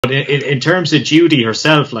But in terms of Judy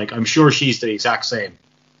herself, like I'm sure she's the exact same.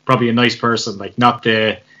 Probably a nice person, like not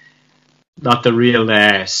the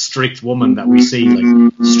real strict woman that we see. Like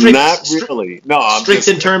not really. No, I'm strict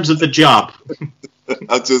in terms of the job.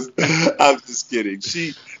 I'm just kidding.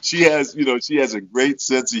 She has, she has a great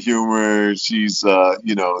sense of humor. She's,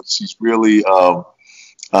 she's really,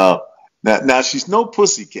 now she's no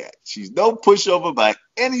pussycat. She's no pushover by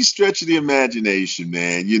any stretch of the imagination,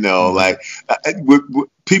 man. Like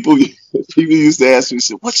people used to ask me,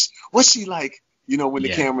 say, what's she like? When the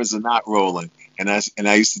cameras are not rolling, and I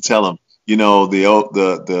used to tell them, the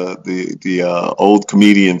old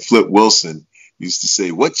comedian Flip Wilson used to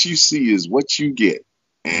say, what you see is what you get.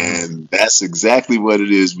 And that's exactly what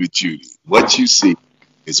it is with Judy. What you see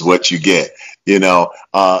is what you get,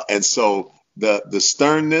 and so the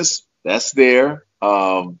sternness that's there,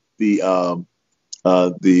 the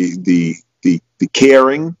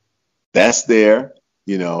caring that's there,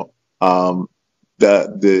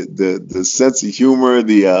 the sense of humor,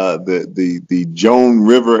 the Joan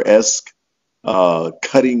River-esque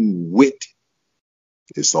cutting wit.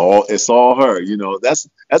 It's all her. That's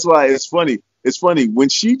why it's funny. It's funny when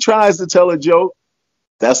she tries to tell a joke.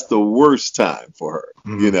 That's the worst time for her.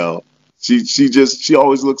 She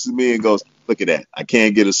always looks at me and goes, "Look at that! I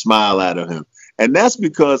can't get a smile out of him." And that's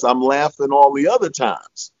because I'm laughing all the other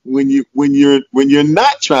times when you're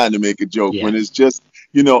not trying to make a joke, when it's just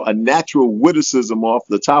a natural witticism off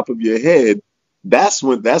the top of your head. That's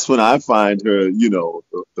when I find her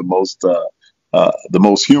the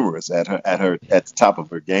most humorous at the top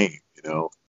of her game.